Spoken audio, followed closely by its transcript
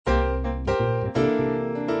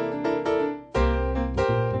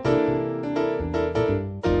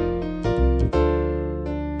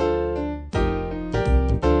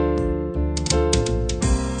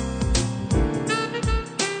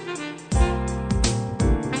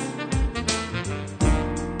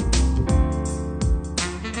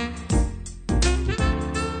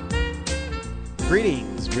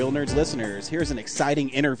Real Nerds listeners, here's an exciting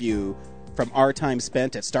interview from our time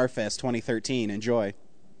spent at Starfest 2013. Enjoy.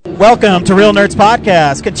 Welcome to Real Nerds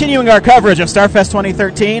Podcast. Continuing our coverage of Starfest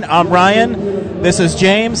 2013, I'm Ryan. This is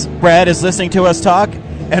James. Brad is listening to us talk,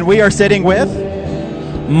 and we are sitting with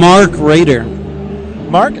Mark Roeder.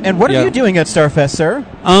 Mark, and what are you doing at Starfest, sir?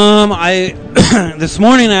 I this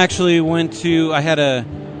morning actually I had a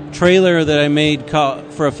trailer that I made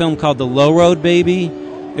for a film called The Low Road Baby.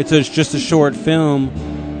 It's just a short film,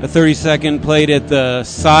 a 30-second, played at the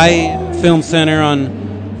Sci Film Center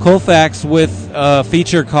on Colfax with a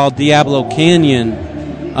feature called Diablo Canyon.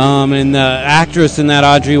 And the actress in that,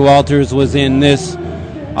 Audrey Walters, was in this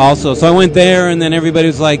also. So I went there, and then everybody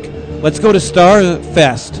was like, let's go to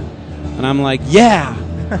Starfest. And I'm like, yeah,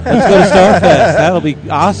 let's go to Starfest. That'll be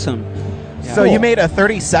awesome. Yeah. So you made a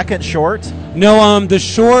 30-second short? No, the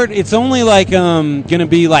short, it's only like going to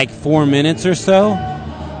be like 4 minutes or so.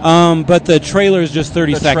 But the trailer is just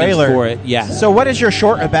 30 seconds for it. Yeah. So what is your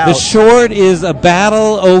short about? The short is a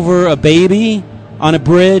battle over a baby on a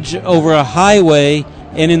bridge over a highway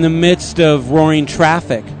and in the midst of roaring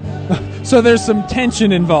traffic. So there's some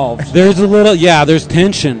tension involved. There's there's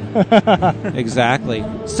tension. Exactly.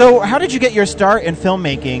 So how did you get your start in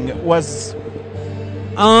filmmaking?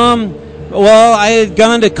 Well, I had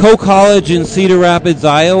gone to College in Cedar Rapids,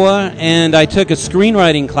 Iowa, and I took a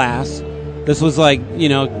screenwriting class. This was like,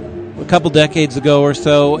 a couple decades ago or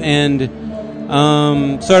so, and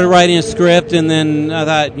started writing a script, and then I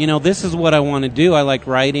thought, this is what I want to do. I like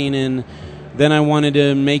writing, and then I wanted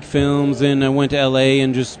to make films, and I went to L.A.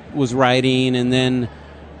 and just was writing, and then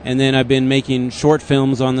I've been making short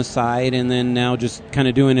films on the side, and then now just kind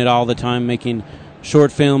of doing it all the time, making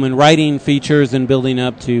short film and writing features and building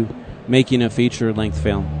up to making a feature-length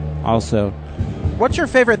film also. What's your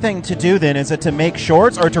favorite thing to do then? Is it to make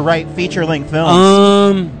shorts or to write feature-length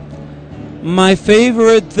films? My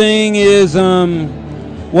favorite thing is probably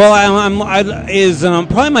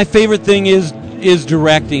my favorite thing is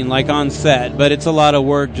directing, like on set. But it's a lot of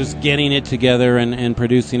work just getting it together and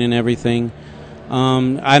producing and everything.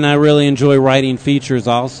 And I really enjoy writing features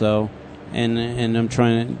also. And I'm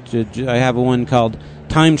trying to. I have one called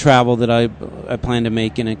Time Travel that I plan to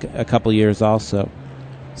make in a couple years also.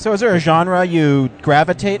 So is there a genre you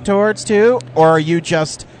gravitate towards too, or are you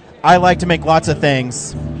just, I like to make lots of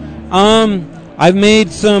things? I've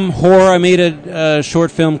made some horror. I made a short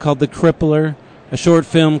film called The Crippler, a short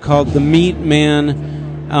film called The Meat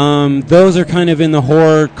Man. Those are kind of in the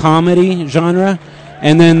horror comedy genre,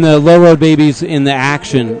 and then the Low Road Babies in the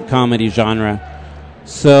action comedy genre.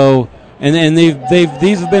 So, and these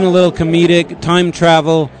have been a little comedic. Time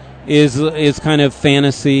Travel is kind of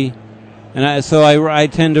fantasy. And I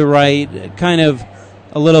tend to write kind of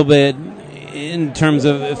a little bit in terms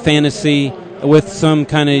of fantasy with some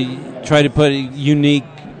kind of try to put a unique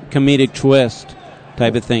comedic twist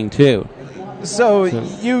type of thing too. So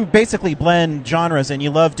you basically blend genres, and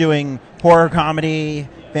you love doing horror comedy,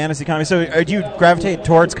 fantasy comedy. So do you gravitate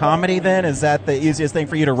towards comedy then? Is that the easiest thing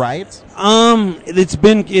for you to write? It's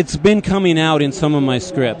been coming out in some of my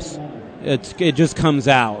scripts. It just comes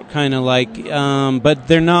out, kind of like, but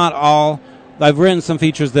they're not all. I've written some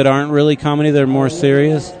features that aren't really comedy; they're more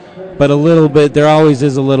serious. But a little bit, there always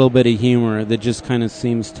is a little bit of humor that just kind of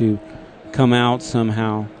seems to come out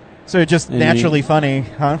somehow. So it's just naturally funny,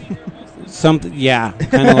 huh? Kind of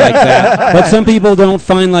like that. But some people don't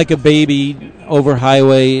find like a baby over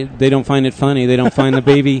highway. They don't find it funny. They don't find the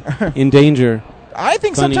baby in danger. I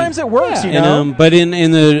think funny. Sometimes it works, But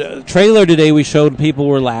in the trailer today, we showed people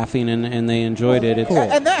were laughing and they enjoyed it. It's cool.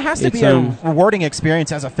 And that has to be a rewarding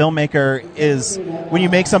experience as a filmmaker, is when you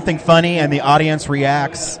make something funny and the audience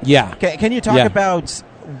reacts. Yeah. Can you talk about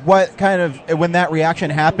what kind of, when that reaction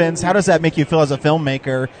happens, how does that make you feel as a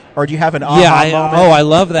filmmaker? Or do you have an aha moment? I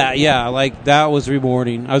love that. Yeah, like that was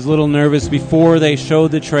rewarding. I was a little nervous before they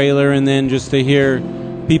showed the trailer, and then just to hear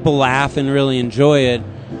people laugh and really enjoy it.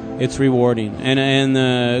 It's rewarding. And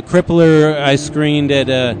the Crippler I screened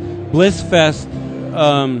at Bliss Fest.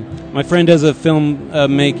 My friend does a film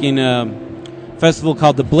making festival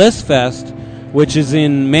called the Bliss Fest, which is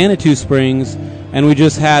in Manitou Springs, and we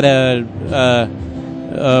just had a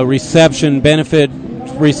benefit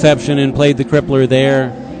reception, and played the Crippler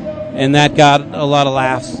there, and that got a lot of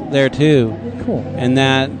laughs there too. Cool. And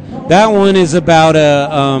that one is about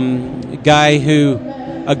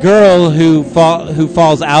a girl who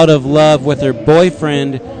falls out of love with her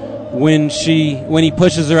boyfriend when he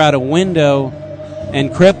pushes her out a window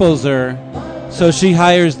and cripples her. So she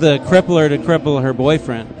hires the crippler to cripple her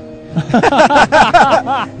boyfriend.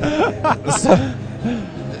 So,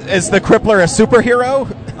 is the crippler a superhero?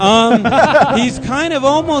 He's kind of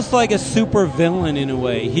almost like a super villain in a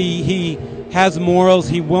way. He has morals.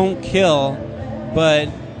 He won't kill, but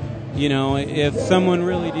if someone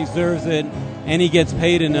really deserves it and he gets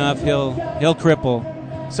paid enough, he'll cripple.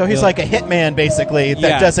 So he's like a hitman, basically,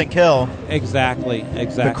 that doesn't kill. Exactly.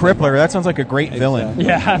 The Crippler. That sounds like a great villain.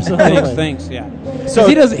 Yeah, absolutely. Thanks. Yeah. So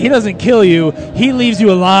he doesn't kill you. He leaves you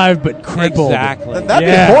alive but crippled. Exactly. That'd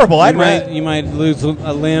be horrible. You might lose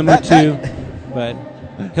a limb or two, but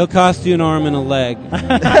he'll cost you an arm and a leg.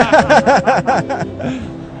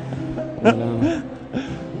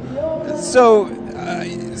 So,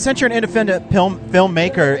 since you're an independent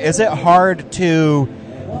filmmaker, is it hard to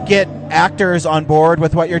get actors on board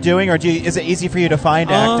with what you're doing, or is it easy for you to find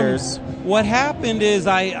actors? What happened is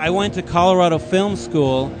I went to Colorado Film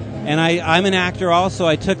School, and I'm an actor also.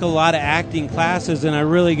 I took a lot of acting classes, and I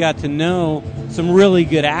really got to know some really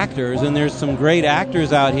good actors, and there's some great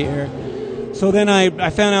actors out here. So then I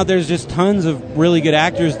found out there's just tons of really good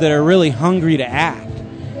actors that are really hungry to act.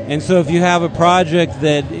 And so if you have a project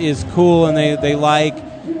that is cool and they like,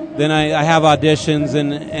 then I have auditions,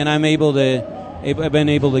 and I've been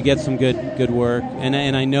able to get some good work, and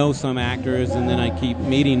I know some actors, and then I keep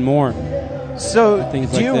meeting more. So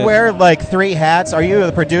do you wear like 3 hats? Are you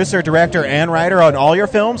the producer, director, and writer on all your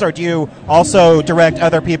films, or do you also direct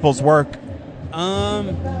other people's work?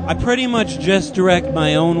 I pretty much just direct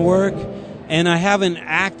my own work, and I haven't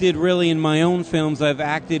acted really in my own films. I've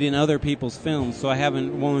acted in other people's films, so I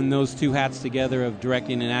haven't worn those 2 hats together of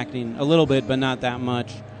directing and acting a little bit, but not that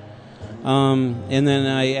much. And then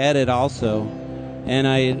I edit also. And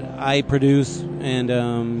I produce, and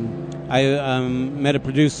I met a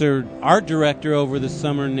producer, art director over the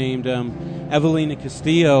summer named Evelina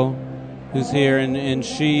Castillo, who's here, and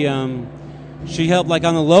she helped, like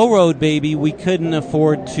on the Low Road Baby. We couldn't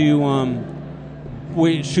afford to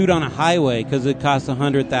shoot on a highway because it cost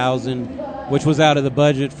 $100,000, which was out of the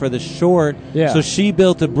budget for the short. Yeah. So she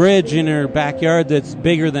built a bridge in her backyard that's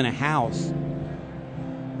bigger than a house.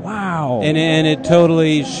 Wow. And it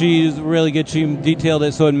totally, she's really good. She detailed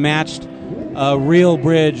it so it matched a real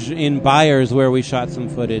bridge in Byers where we shot some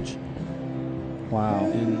footage. Wow.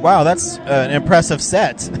 Wow, that's an impressive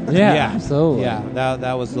set. Yeah, absolutely. Yeah,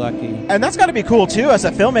 that was lucky. And that's got to be cool, too, as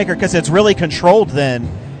a filmmaker, because it's really controlled then.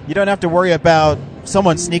 You don't have to worry about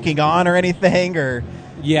someone sneaking on or anything, or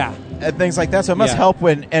and things like that. So it must help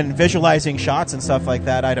in visualizing shots and stuff like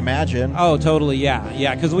that, I'd imagine. Oh, totally,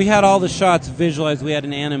 yeah, because we had all the shots visualized. We had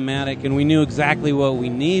an animatic, and we knew exactly what we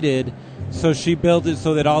needed. So she built it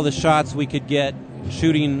so that all the shots we could get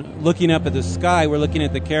shooting, looking up at the sky, we're looking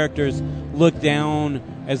at the characters look down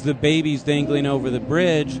as the baby's dangling over the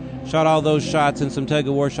bridge, shot all those shots and some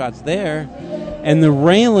tug-of-war shots there. And the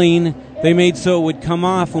railing, they made so it would come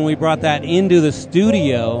off when we brought that into the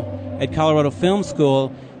studio at Colorado Film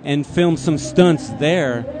School and filmed some stunts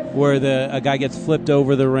there where a guy gets flipped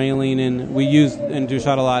over the railing, and we used and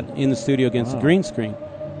shot a lot in the studio against the green screen,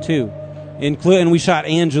 too. And we shot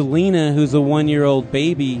Angelina, who's a 1-year-old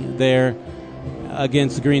baby, there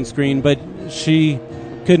against the green screen, but she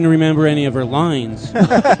couldn't remember any of her lines.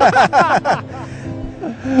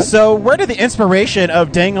 So where did the inspiration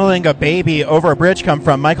of dangling a baby over a bridge come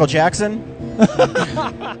from? Michael Jackson?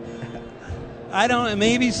 I don't,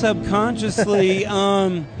 maybe subconsciously.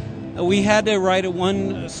 We had to write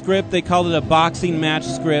one script. They called it a boxing match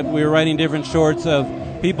script. We were writing different shorts of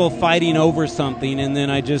people fighting over something, and then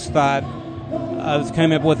I just thought, I was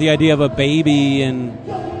coming up with the idea of a baby,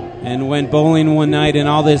 and went bowling one night, and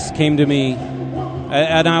all this came to me.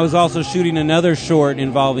 And I was also shooting another short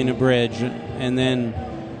involving a bridge, and then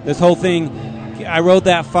this whole thing, I wrote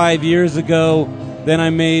that 5 years ago, then I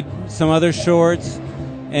made some other shorts,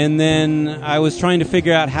 and then I was trying to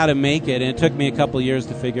figure out how to make it, and it took me a couple years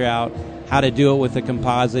to figure out how to do it with the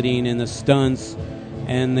compositing and the stunts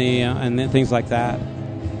and the things like that.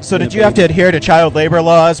 So did you have to adhere to child labor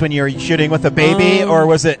laws when you were shooting with a baby, or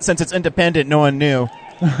was it, since it's independent, no one knew?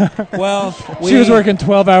 Well, she was working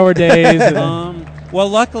 12-hour days. Well,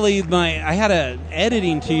 luckily, I had an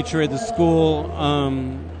editing teacher at the school,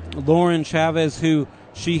 Lauren Chavez, who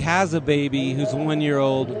she has a baby who's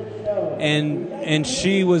 1-year-old, and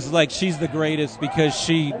she was like, she's the greatest because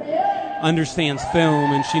she understands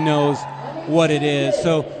film and she knows what it is.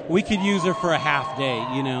 So we could use her for a half day,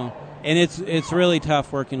 And it's really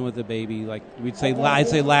tough working with a baby. Like I'd say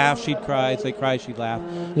laugh, she'd cry. I'd say cry, she'd laugh.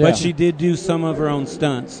 Yeah. But she did do some of her own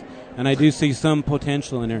stunts, and I do see some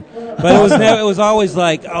potential in her. But it was always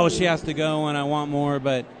like, oh, she has to go, and I want more.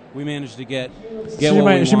 But we managed to get She what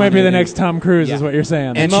might we be the wanted. next Tom Cruise, Yeah. is what you're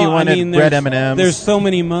saying. And she wanted red M&Ms. There's so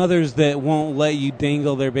many mothers that won't let you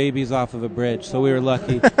dangle their babies off of a bridge, so we were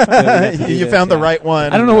lucky. that we got to do You this, found the yeah. right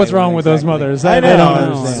one. I don't know what's wrong with those exactly. mothers. I I know. don't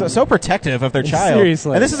understand. So protective of their child.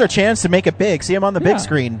 Seriously. And this is their chance to make it big. See them on the big Yeah.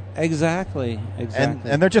 screen. Exactly.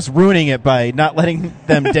 And they're just ruining it by not letting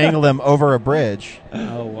them dangle them over a bridge.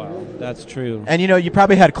 Oh, wow. That's true. And, you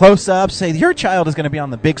probably had close-ups. Say, your child is going to be on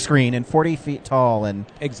the big screen and 40 feet tall. And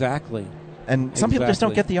Exactly. some people just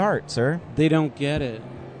don't Exactly. get the art, sir. They don't get it.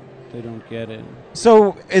 They don't get it.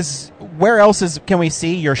 So where else can we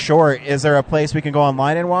see your short? Is there a place we can go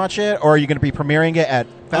online and watch it? Or are you going to be premiering it at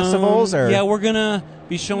festivals? Or Yeah, we're going to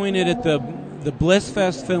be showing it at the Bliss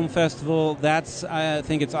Fest Film Festival. That's, I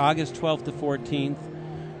think it's August 12th to 14th.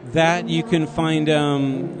 That you can find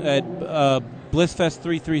at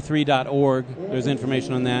blissfest333.org. There's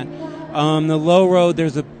information on that. The Low Road,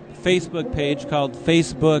 there's a Facebook page called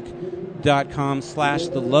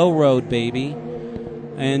facebook.com/The Low Road Baby.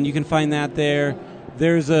 And you can find that there.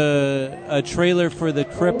 There's a trailer for The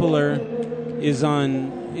Crippler is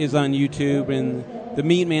on YouTube, and The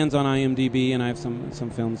Meat Man's on IMDb, and I have some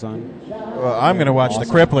films on. Well, I'm going to watch the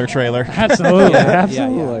Crippler trailer. Absolutely. Yeah,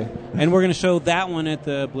 Absolutely. yeah. And we're going to show that one at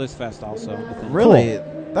the Bliss Fest also. I think. Really?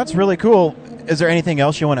 That's really cool. Is there anything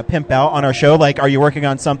else you want to pimp out on our show? Like, are you working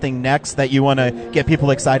on something next that you want to get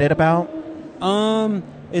people excited about?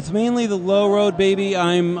 It's mainly The Low Road Baby.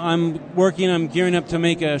 I'm gearing up to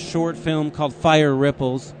make a short film called Fire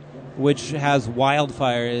Ripples, which has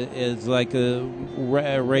wildfire. It's like a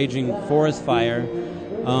raging forest fire.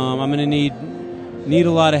 I'm going to need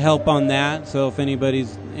a lot of help on that. So if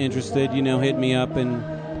anybody's interested, hit me up, and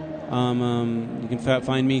you can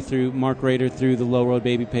find me through Mark Roeder through the Low Road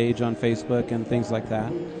Baby page on Facebook and things like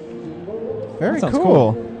that. Very That sounds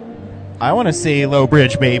cool. I want to see Low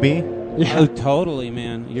Bridge Baby. Yeah. Oh, totally,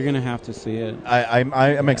 man. You're going to have to see it.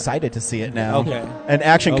 I'm excited to see it now. Okay. An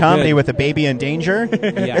action Oh, comedy good. with a baby in danger.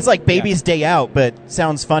 Yeah. It's like Baby's Day Out, but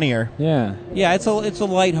sounds funnier. Yeah. Yeah, it's a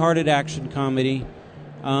lighthearted action comedy.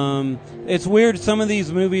 It's weird. Some of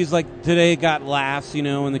these movies, like today, got laughs,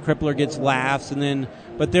 and The Crippler gets laughs,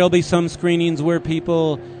 but there'll be some screenings where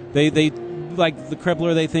people they like The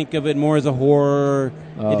Crippler, they think of it more as a horror.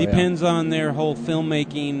 Oh, It depends on their whole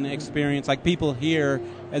filmmaking experience. Like people here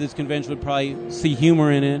at this convention would probably see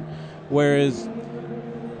humor in it, whereas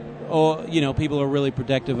people are really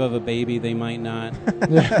protective of a baby. They might not.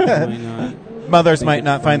 Mothers might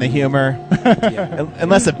not find the humor. Yeah.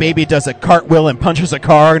 Unless a baby does a cartwheel and punches a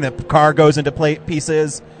car and the car goes into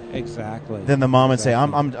pieces. Exactly. Then the mom would say,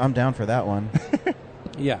 I'm down for that one.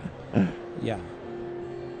 Yeah. Yeah.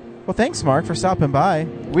 Well, thanks, Mark, for stopping by.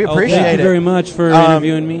 We appreciate Thank it. you very much for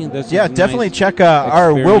interviewing me. This Yeah, was a definitely nice check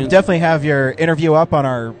we'll experience. definitely have your interview up on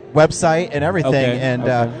our website and everything, Okay, and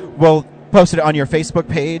okay. we'll post it on your Facebook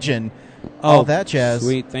page and all that jazz.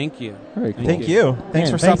 Sweet, thank you. Very cool. Thank you.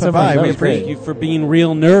 Thanks Man, for thanks stopping so much. by. That We was great. appreciate Thank you for being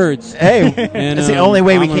real nerds. Hey, And, it's the only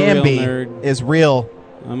way we I'm a can real be nerd. is real.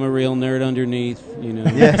 I'm a real nerd underneath,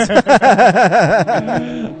 Yes.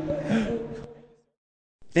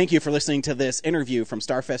 Thank you for listening to this interview from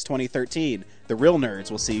Starfest 2013. The Real Nerds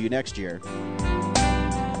will see you next year.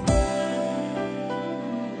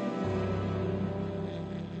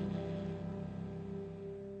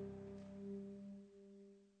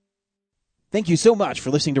 Thank you so much for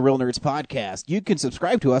listening to Real Nerds Podcast. You can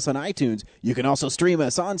subscribe to us on iTunes. You can also stream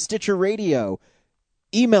us on Stitcher Radio.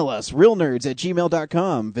 Email us,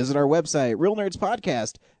 realnerds@gmail.com. Visit our website,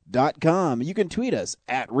 realnerdspodcast.com. You can tweet us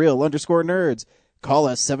at @real_nerds. Call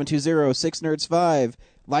us 720-6nerds5.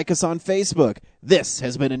 Like us on Facebook. This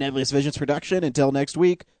has been a Nebulous Visions production. Until next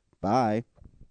week, bye.